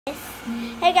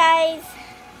Hey guys,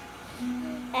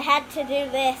 I had to do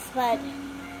this, but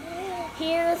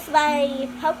here's my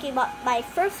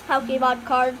first Pokemon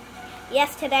card.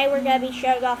 Yes, today we're going to be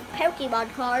showing off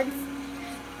Pokemon cards.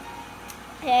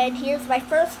 And here's my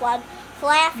first one,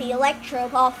 Flaffy Electro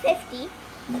Ball 50.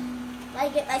 I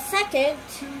get my second.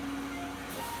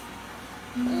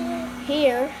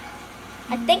 Here.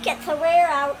 I think it's a rare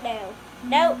out now.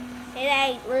 Nope, it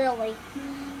ain't really.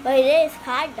 But it is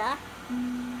kinda.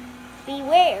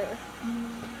 Beware.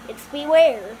 It's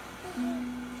Beware.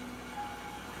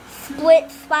 Split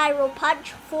Spiral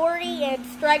Punch 40 and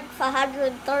Strength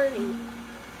 130.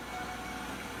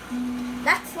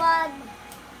 Next one.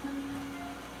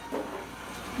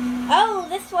 Oh,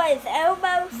 this one is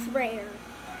almost rare.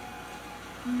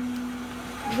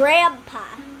 Grandpa.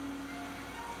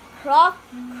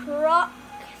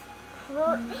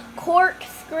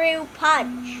 Corkscrew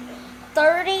Punch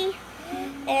 30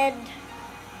 and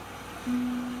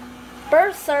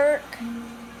Berserk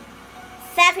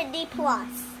 70 plus.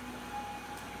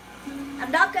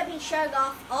 I'm not going to be showing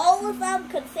off all of them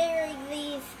considering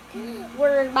these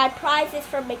were my prizes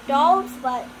from McDonald's,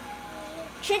 but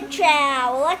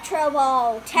Chinchou Electro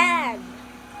Ball 10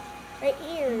 right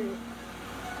here.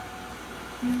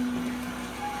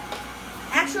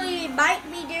 Actually, you might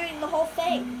be doing the whole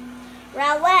thing.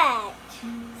 Rowlet,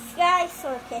 Sky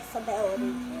Circus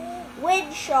ability,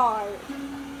 Wind Shard,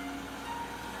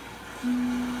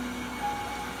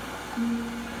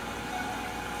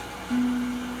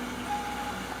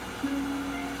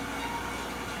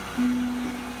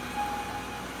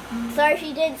 so if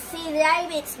you didn't see the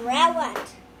name, it's Rowlet.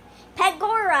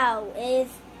 Pangoro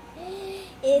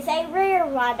is a rare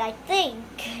one, I think.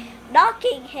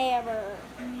 Knocking Hammer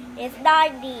is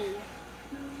 90.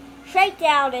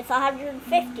 Shakedown is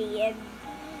 150, and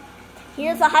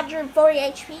here's 140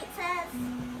 HP it says.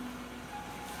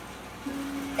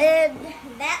 And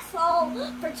that's all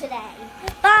for today.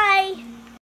 Bye!